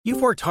You've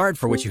worked hard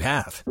for what you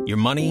have. Your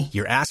money,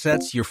 your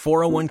assets, your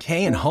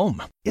 401k, and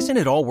home. Isn't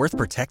it all worth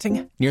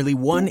protecting? Nearly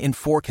 1 in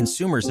 4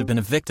 consumers have been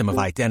a victim of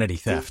identity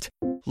theft.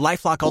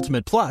 LifeLock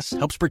Ultimate Plus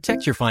helps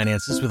protect your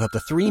finances with up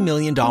to $3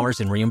 million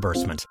in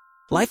reimbursement.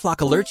 LifeLock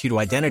alerts you to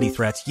identity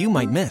threats you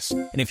might miss.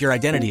 And if your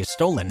identity is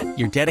stolen,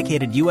 your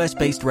dedicated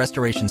U.S.-based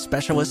restoration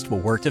specialist will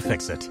work to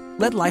fix it.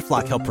 Let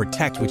LifeLock help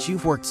protect what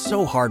you've worked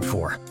so hard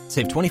for.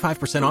 Save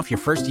 25% off your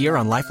first year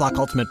on LifeLock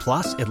Ultimate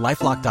Plus at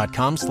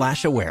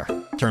LifeLock.com/aware.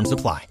 Terms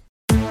apply.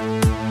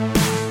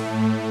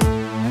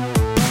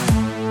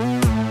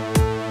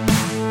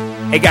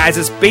 Hey guys,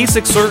 it's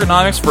Basic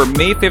Sorganomics for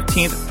May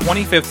 15th,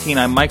 2015.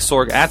 I'm Mike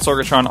Sorg at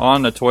Sorgatron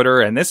on the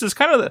Twitter, and this is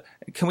kind of the,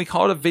 can we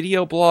call it a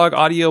video blog,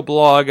 audio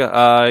blog?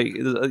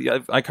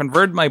 I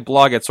converted my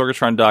blog at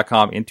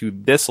Sorgatron.com into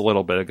this a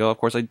little bit ago. Of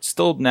course, I'm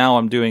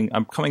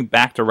coming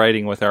back to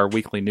writing with our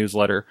weekly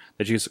newsletter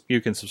that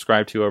you can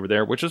subscribe to over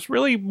there, which is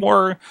really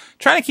more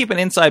trying to keep an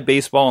inside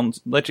baseball and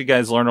let you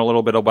guys learn a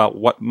little bit about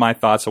what my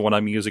thoughts and what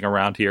I'm using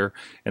around here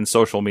in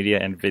social media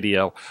and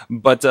video.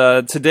 But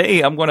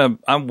today I want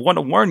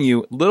to warn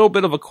you, a little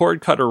bit of a cord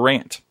cutter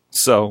rant.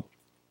 So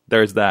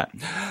there's that.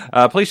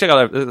 Please check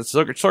out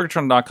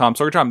Sorgatron.com,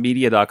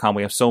 SorgatronMedia.com.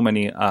 We have so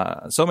many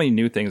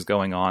new things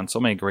going on,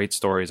 so many great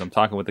stories. I'm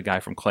talking with the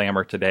guy from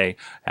Clamor today,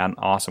 an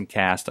awesome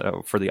cast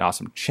for the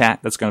awesome chat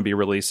that's going to be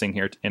releasing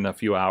here in a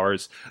few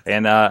hours.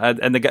 And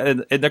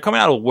they're coming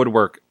out of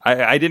woodwork.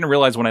 I didn't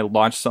realize when I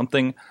launched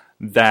something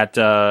that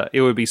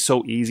it would be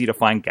so easy to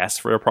find guests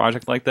for a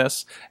project like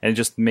this, and it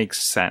just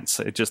makes sense.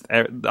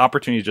 The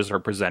opportunities just are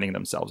presenting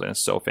themselves, and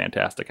it's so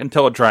fantastic.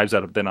 Until it drives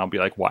out, then I'll be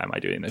like, why am I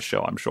doing this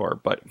show? I'm sure,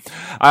 but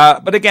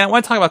again, I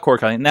want to talk about cord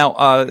cutting now.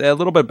 A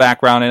little bit of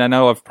background, and I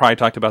know I've probably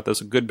talked about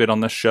this a good bit on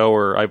this show,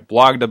 or I've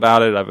blogged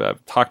about it.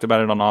 I've talked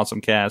about it on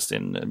AwesomeCast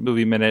and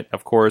Movie Minute,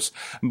 of course.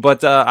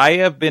 But I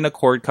have been a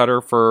cord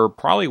cutter for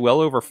probably well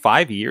over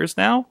 5 years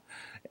now.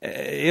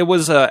 It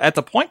was at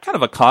the point kind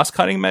of a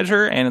cost-cutting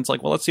measure, and it's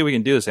like, well, let's see if we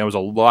can do this. And it was a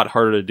lot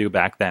harder to do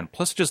back then.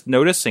 Plus, just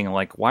noticing,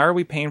 like, why are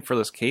we paying for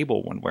this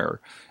cable when we're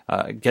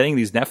getting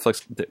these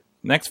Netflix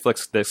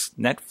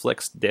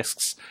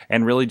discs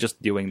and really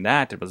just doing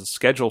that? It was the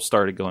schedule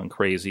started going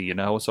crazy, you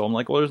know? So I'm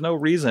like, well, there's no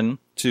reason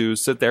to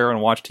sit there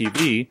and watch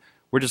TV.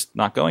 We're just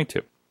not going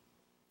to.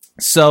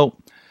 So...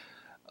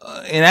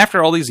 and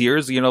after all these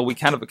years, you know, we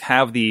kind of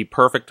have the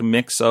perfect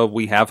mix of,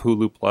 we have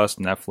Hulu Plus,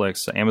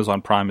 Netflix,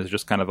 Amazon Prime is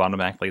just kind of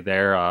automatically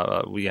there.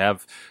 We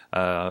have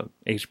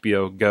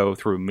HBO Go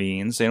through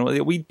Means, and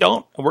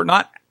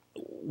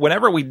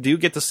whenever we do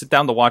get to sit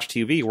down to watch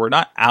TV, we're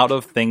not out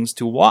of things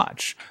to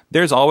watch.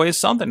 There's always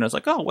something. There's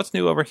like, oh, what's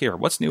new over here?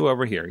 What's new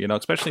over here? You know,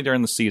 especially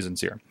during the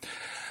seasons here.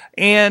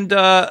 And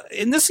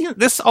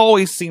this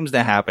always seems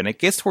to happen. It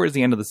gets towards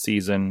the end of the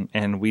season,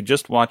 and we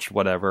just watched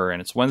whatever, and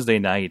it's Wednesday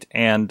night.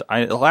 And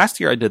last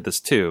year I did this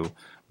too,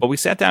 but we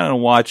sat down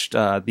and watched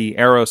the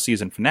Arrow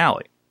season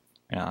finale.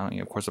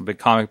 Of course, I'm a big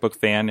comic book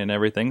fan and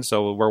everything,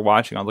 so we're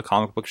watching all the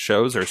comic book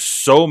shows. There's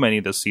so many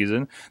this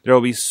season. There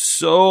will be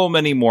so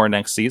many more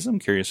next season. I'm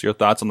curious your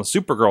thoughts on the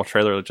Supergirl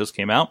trailer that just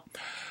came out.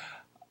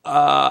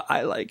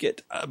 I like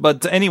it.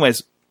 But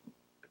anyways,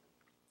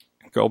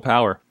 girl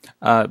power.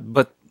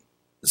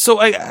 So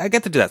I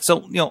get to do that.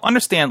 So, you know,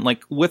 understand,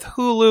 like, with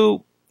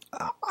Hulu,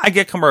 I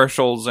get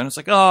commercials, and it's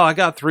like, oh, I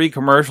got 3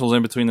 commercials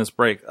in between this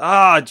break.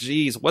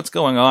 Geez, what's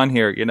going on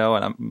here? You know,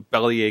 and I'm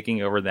belly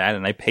aching over that,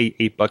 and I pay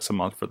 $8 a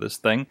month for this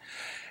thing.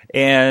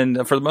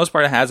 And for the most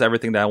part, it has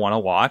everything that I want to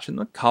watch, and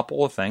a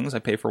couple of things I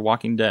pay for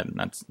Walking Dead, and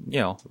that's, you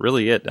know,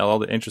 really it. All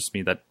that interests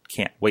me that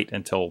can't wait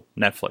until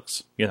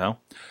Netflix, you know.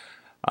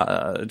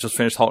 Just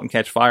finished *Halt and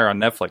Catch Fire* on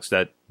Netflix.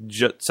 That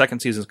second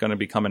season is going to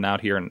be coming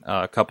out here in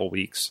a couple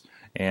weeks.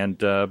 And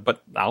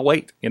but I'll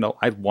wait. You know,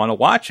 I want to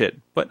watch it,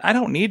 but I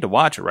don't need to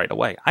watch it right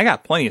away. I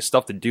got plenty of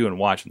stuff to do and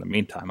watch in the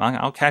meantime.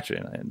 I'll catch it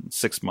in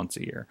 6 months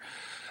a year.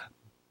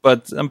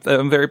 But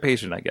I'm very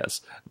patient, I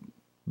guess.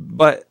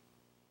 But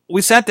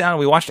we sat down and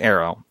we watched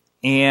Arrow,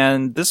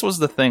 and this was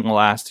the thing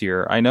last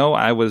year. I know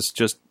I was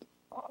just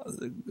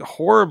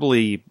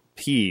horribly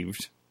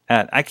peeved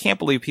at, I can't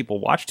believe people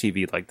watch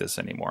TV like this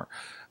anymore.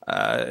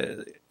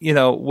 You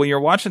know, when you're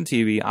watching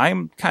TV,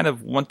 I'm kind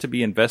of want to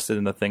be invested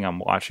in the thing I'm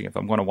watching. If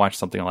I'm going to watch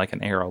something like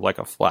an Arrow, like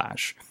a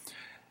Flash.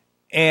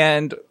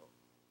 And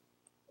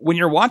when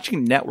you're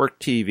watching network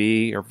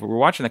TV, or if we're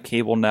watching a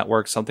cable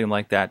network, something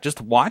like that,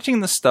 just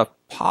watching the stuff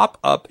pop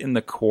up in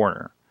the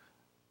corner.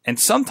 And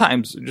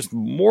sometimes just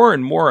more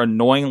and more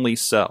annoyingly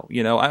so.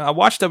 You know, I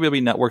watch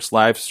WWE Network's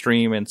live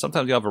stream, and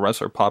sometimes you'll have a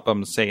wrestler pop up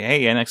and say,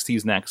 hey,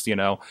 NXT's next, you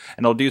know,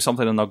 and they'll do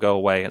something and they'll go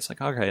away. It's like,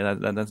 okay,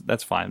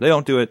 that's fine. They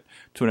don't do it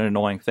to an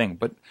annoying thing.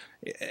 But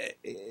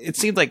it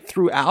seems like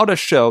throughout a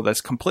show that's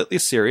completely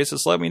serious,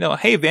 it's let me know,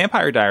 hey,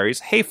 Vampire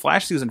Diaries, hey,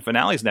 Flash season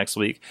finale's next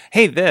week.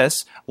 Hey,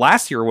 this.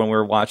 Last year when we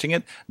were watching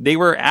it, they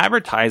were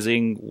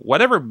advertising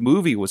whatever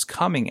movie was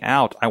coming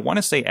out. I want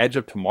to say Edge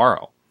of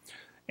Tomorrow.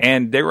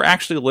 And there were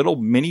actually little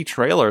mini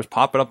trailers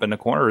popping up in the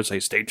corner to say,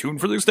 stay tuned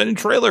for the extended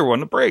trailer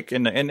when the break.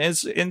 And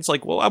it's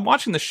like, well, I'm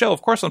watching the show.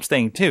 Of course I'm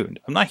staying tuned.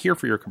 I'm not here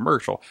for your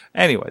commercial.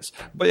 Anyways,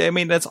 but I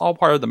mean, that's all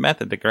part of the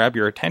method to grab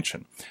your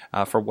attention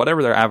for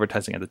whatever they're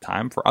advertising at the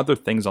time, for other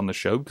things on the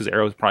show, because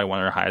Arrow is probably one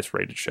of their highest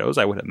rated shows,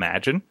 I would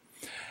imagine.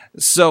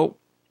 So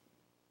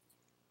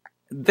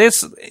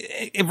this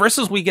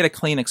versus we get a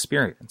clean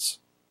experience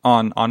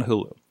on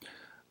Hulu.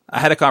 I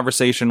had a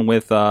conversation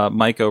with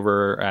Mike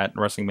over at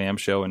Wrestling Mayhem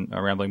Show and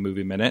Rambling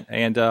Movie Minute,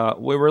 and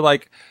we were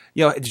like,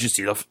 did you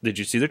see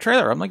the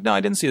trailer? I'm like, no, I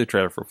didn't see the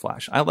trailer for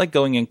Flash. I like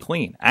going in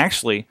clean.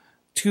 Actually,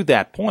 to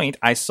that point,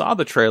 I saw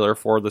the trailer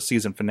for the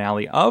season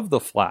finale of The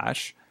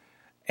Flash,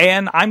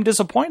 and I'm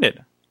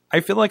disappointed. I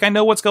feel like I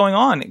know what's going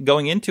on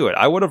going into it.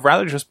 I would have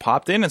rather just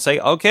popped in and say,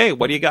 okay,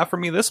 what do you got for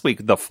me this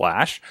week, The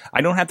Flash? I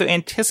don't have to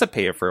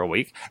anticipate it for a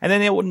week, and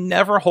then it will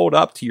never hold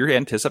up to your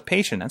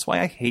anticipation. That's why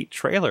I hate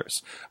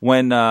trailers.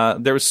 When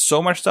there was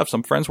so much stuff,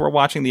 some friends were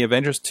watching The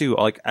Avengers 2,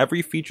 like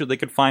every feature they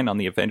could find on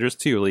The Avengers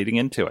 2 leading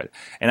into it.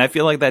 And I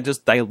feel like that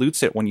just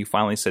dilutes it when you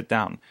finally sit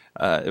down.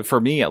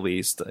 For me, at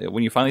least,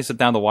 when you finally sit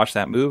down to watch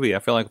that movie, I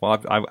feel like,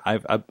 well,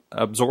 I've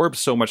absorbed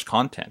so much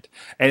content.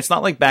 And it's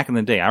not like back in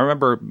the day. I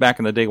remember back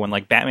in the day when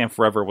like Batman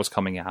Forever was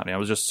coming out, and I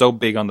was just so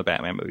big on the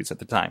Batman movies at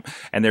the time.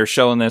 And they're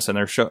showing this, and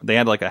they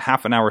had like a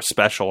half an hour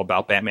special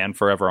about Batman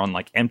Forever on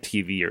like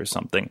MTV or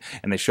something.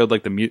 And they showed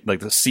like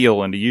the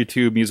seal and the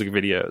YouTube music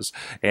videos,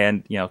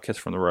 and Kiss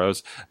from the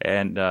Rose,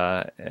 and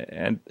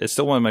it's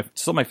still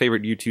my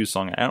favorite U2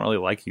 song. I don't really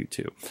like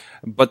U2,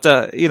 but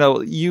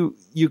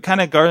you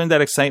kind of garnered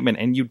that excitement,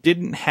 and you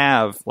didn't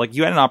have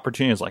you had an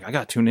opportunity. It's like, I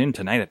got to tune in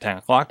tonight at 10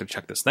 o'clock to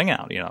check this thing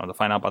out, to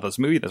find out about this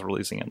movie that's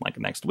releasing in like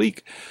next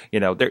week.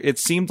 It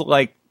seemed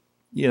like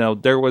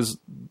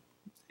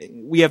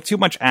we have too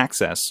much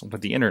access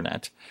with the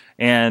internet.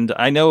 And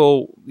I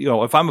know,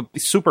 if I'm a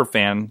super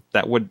fan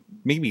that would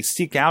maybe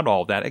seek out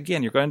all that,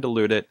 again, you're going to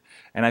dilute it.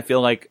 And I feel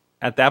like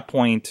at that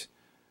point,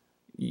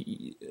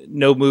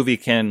 no movie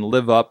can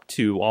live up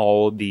to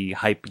all the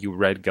hype you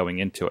read going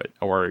into it,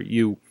 or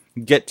you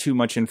get too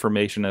much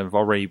information and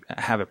already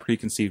have a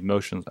preconceived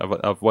notion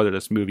of whether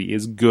this movie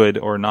is good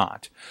or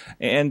not.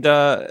 And,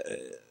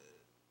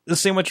 the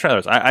same with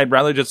trailers. I'd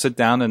rather just sit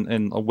down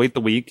and wait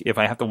the week. If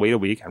I have to wait a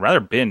week, I'd rather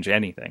binge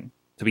anything,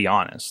 to be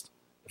honest.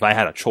 If I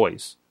had a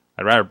choice,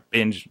 I'd rather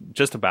binge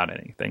just about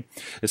anything.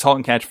 This Halt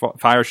and Catch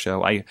Fire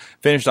show, I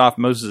finished off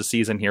most of the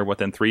season here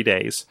within 3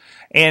 days.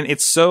 And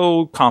it's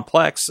so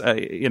complex.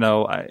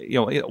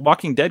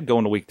 Walking Dead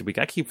going to week to week,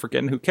 I keep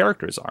forgetting who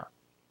characters are.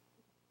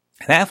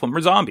 And half of them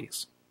are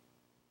zombies.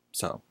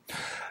 So,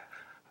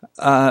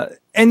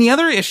 and the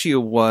other issue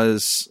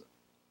was,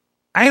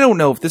 I don't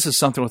know if this is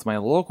something with my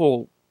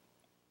local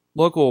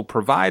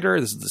provider.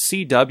 This is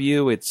the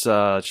CW. It's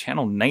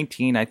channel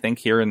 19, I think,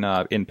 here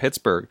in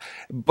Pittsburgh.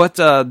 But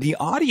the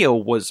audio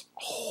was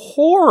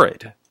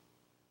horrid.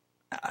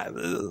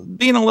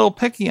 Being a little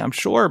picky, I'm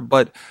sure,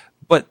 but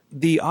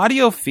the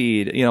audio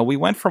feed, we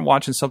went from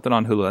watching something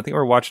on Hulu. I think we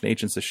were watching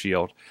Agents of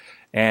S.H.I.E.L.D.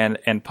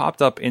 and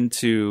popped up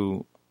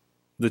into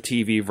the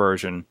TV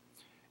version.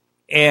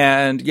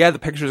 And yeah, the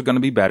picture is going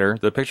to be better.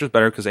 The picture is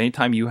better because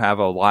anytime you have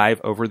a live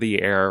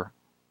over-the-air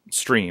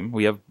stream,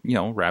 we have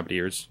rabbit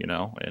ears,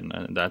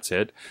 and that's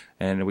it,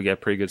 and we get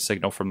pretty good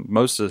signal from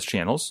most of those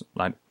channels.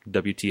 Like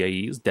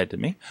WTAE is dead to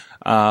me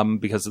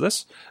because of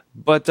this,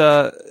 but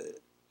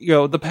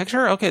the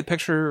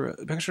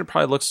picture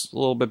probably looks a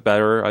little bit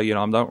better. I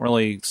don't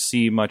really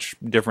see much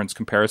difference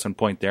comparison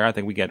point there. I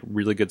think we get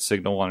really good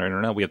signal on our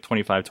internet. We have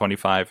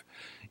 25/25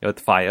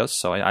 with FiOS,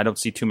 so I don't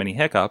see too many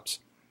hiccups,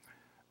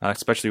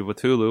 especially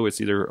with Hulu.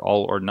 It's either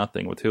all or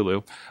nothing with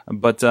Hulu,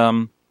 but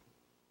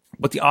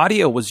the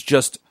audio was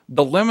just,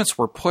 the limits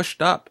were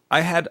pushed up.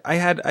 I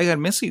had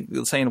Missy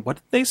saying, what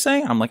did they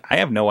say? I'm like, I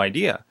have no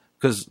idea,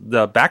 because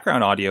the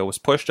background audio was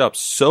pushed up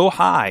so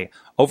high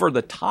over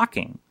the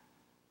talking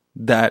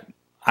that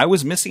I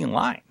was missing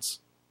lines.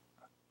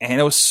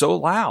 And it was so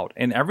loud,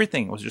 and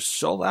everything was just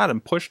so loud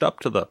and pushed up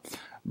to the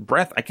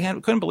breath. I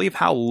couldn't believe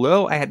how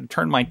low I had to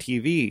turn my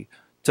TV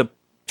to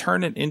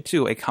turn it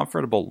into a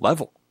comfortable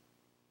level.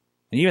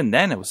 And even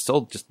then, it was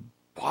still just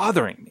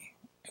bothering me.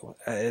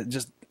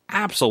 Just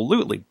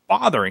absolutely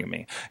bothering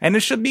me. And it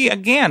should be,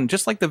 again,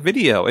 just like the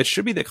video, it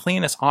should be the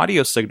cleanest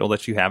audio signal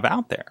that you have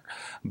out there.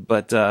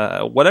 But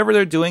whatever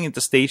they're doing at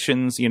the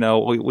stations,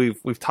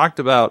 we've talked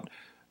about,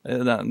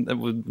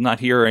 not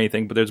here or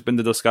anything, but there's been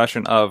the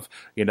discussion of,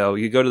 you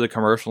go to the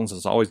commercials,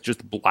 it's always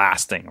just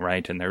blasting,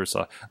 right? And there's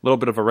a little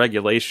bit of a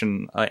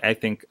regulation, I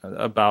think,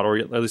 about, or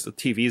at least the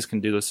TVs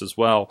can do this as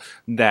well,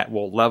 that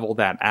will level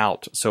that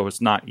out. So it's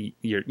not,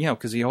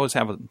 because you always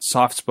have a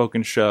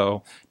soft-spoken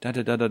show,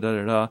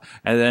 da-da-da-da-da-da,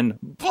 and then,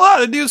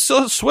 blah, do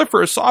so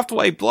Swiffer, soft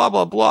way, blah,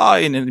 blah, blah,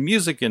 and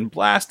music and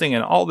blasting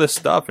and all this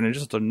stuff, and it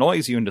just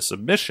annoys you into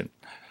submission.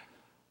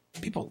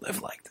 People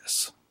live like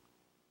this.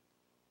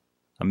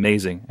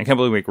 Amazing. I can't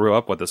believe we grew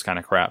up with this kind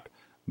of crap.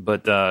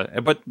 But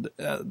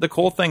the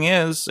cool thing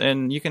is,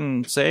 and you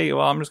can say,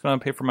 well, I'm just going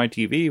to pay for my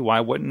TV. Why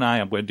wouldn't I?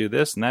 I'm going to do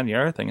this and that and the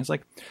other thing. It's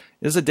like,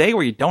 there's a day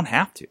where you don't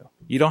have to.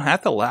 You don't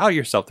have to allow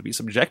yourself to be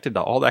subjected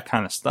to all that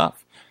kind of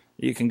stuff.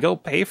 You can go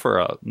pay for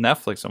a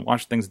Netflix and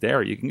watch things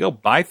there. You can go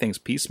buy things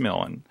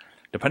piecemeal, and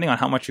depending on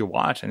how much you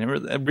watch.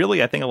 And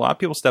really, I think a lot of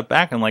people step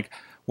back and like,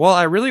 well,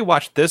 I really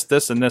watched this,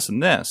 and this,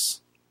 and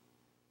this.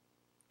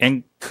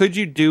 And could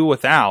you do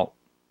without?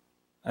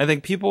 I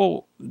think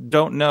people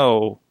don't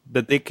know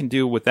that they can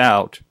do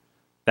without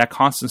that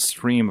constant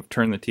stream of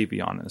turn the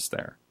TV on is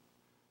there.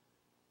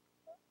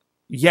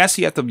 Yes,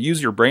 you have to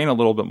use your brain a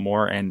little bit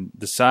more and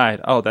decide,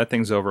 oh, that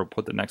thing's over,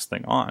 put the next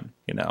thing on,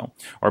 you know.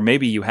 Or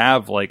maybe you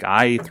have, like,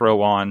 I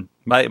throw on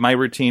my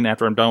routine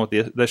after I'm done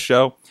with this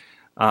show.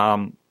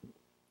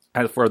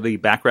 For the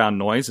background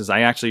noise is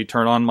I actually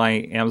turn on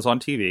my Amazon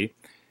TV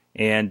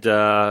and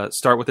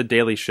start with the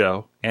Daily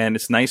Show. And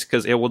it's nice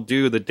because it will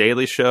do the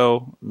Daily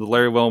Show, the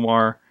Larry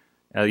Wilmore,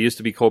 it used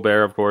to be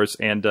Colbert, of course,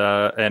 and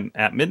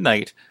at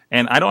midnight.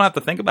 And I don't have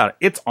to think about it.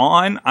 It's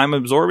on. I'm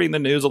absorbing the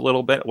news a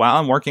little bit while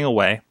I'm working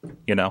away.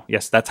 You know,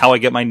 yes, that's how I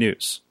get my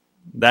news.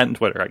 That and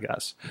Twitter, I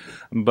guess.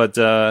 But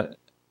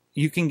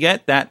you can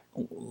get that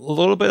a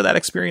little bit of that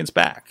experience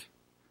back.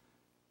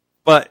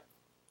 But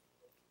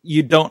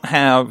you don't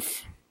have...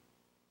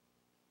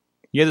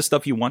 You have the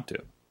stuff you want to.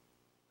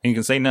 And you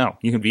can say no.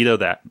 You can veto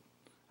that.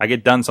 I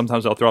get done.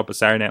 Sometimes I'll throw up a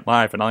Saturday Night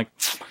Live and I'm like,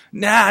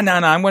 nah,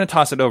 I'm going to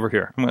toss it over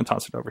here.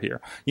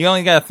 You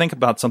only got to think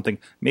about something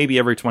maybe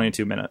every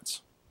 22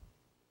 minutes.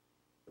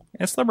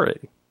 It's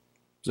liberating.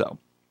 So,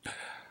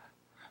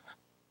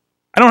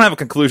 I don't have a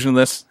conclusion to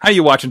this. How are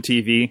you watching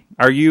TV?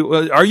 Are you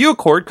a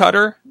cord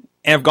cutter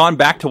and have gone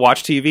back to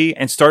watch TV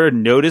and started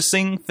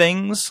noticing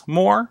things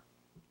more?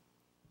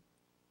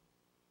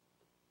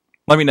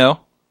 Let me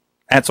know.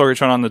 At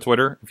Sorgatron on the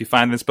Twitter. If you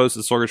find this post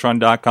at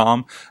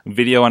Sorgatron.com,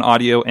 video and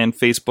audio and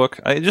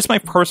Facebook. Just my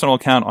personal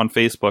account on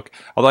Facebook.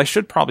 Although I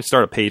should probably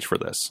start a page for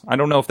this. I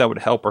don't know if that would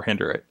help or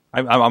hinder it.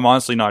 I'm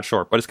honestly not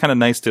sure. But it's kind of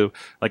nice to,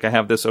 like, I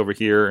have this over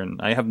here,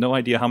 and I have no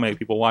idea how many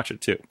people watch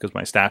it too, because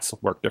my stats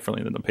work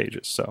differently than the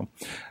pages. So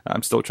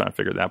I'm still trying to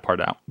figure that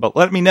part out. But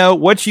let me know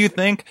what you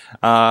think.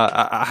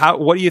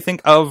 What do you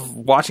think of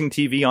watching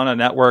TV on a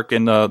network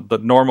in the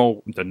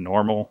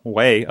normal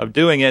way of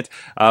doing it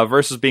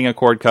versus being a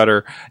cord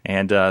cutter,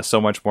 and so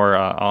much more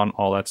on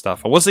all that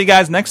stuff. And we'll see you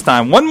guys next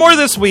time. One more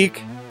this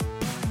week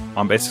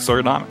on Basic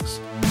Sorganomics.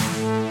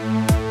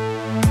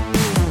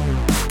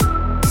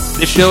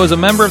 This show is a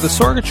member of the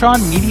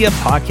Sorgatron Media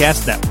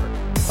Podcast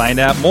Network. Find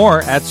out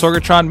more at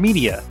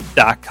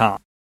sorgatronmedia.com.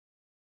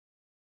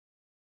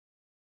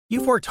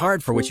 You've worked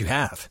hard for what you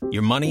have.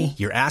 Your money,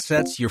 your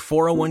assets, your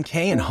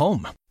 401k, and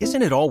home.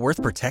 Isn't it all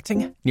worth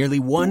protecting? Nearly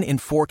 1 in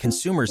 4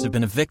 consumers have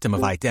been a victim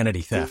of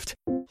identity theft.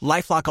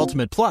 LifeLock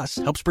Ultimate Plus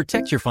helps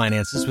protect your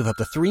finances with up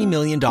to $3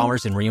 million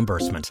in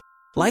reimbursement.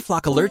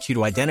 LifeLock alerts you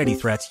to identity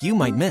threats you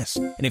might miss.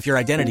 And if your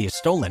identity is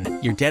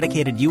stolen, your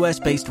dedicated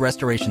U.S.-based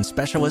restoration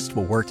specialist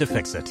will work to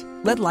fix it.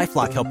 Let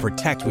LifeLock help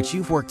protect what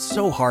you've worked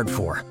so hard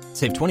for.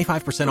 Save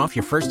 25% off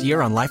your first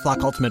year on LifeLock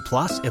Ultimate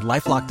Plus at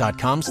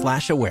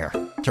LifeLock.com/aware.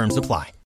 Terms apply.